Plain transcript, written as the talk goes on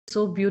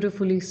So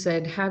beautifully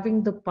said.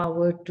 Having the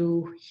power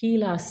to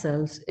heal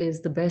ourselves is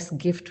the best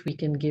gift we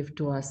can give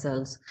to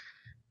ourselves.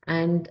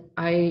 And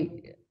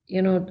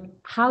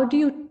how do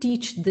you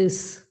teach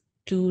this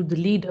to the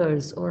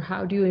leaders, or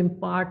how do you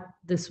impart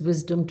this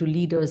wisdom to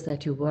leaders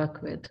that you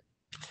work with?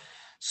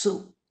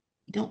 So,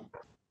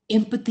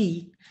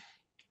 empathy,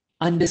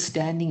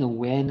 understanding,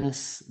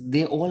 awareness,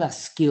 they all are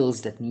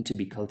skills that need to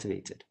be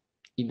cultivated.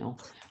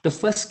 The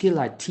first skill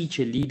I teach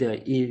a leader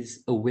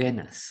is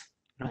awareness,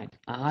 right?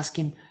 I ask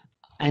him,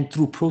 and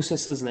through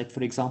processes like,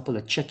 for example,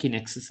 a check-in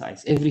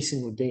exercise every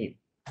single day,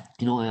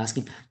 I ask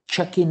him,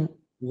 check in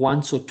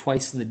once or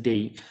twice in a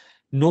day,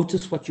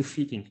 notice what you're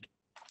feeling,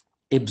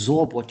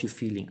 absorb what you're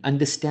feeling,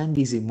 understand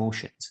these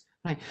emotions.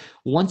 Right.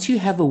 Once you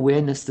have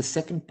awareness, the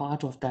second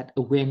part of that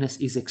awareness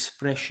is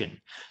expression,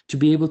 to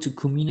be able to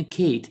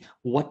communicate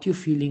what you're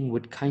feeling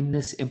with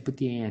kindness,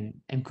 empathy,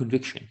 and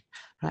conviction.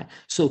 Right.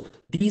 So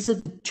these are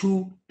the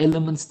two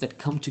elements that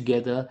come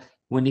together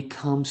when it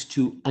comes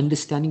to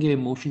understanding your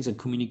emotions and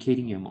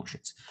communicating your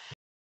emotions.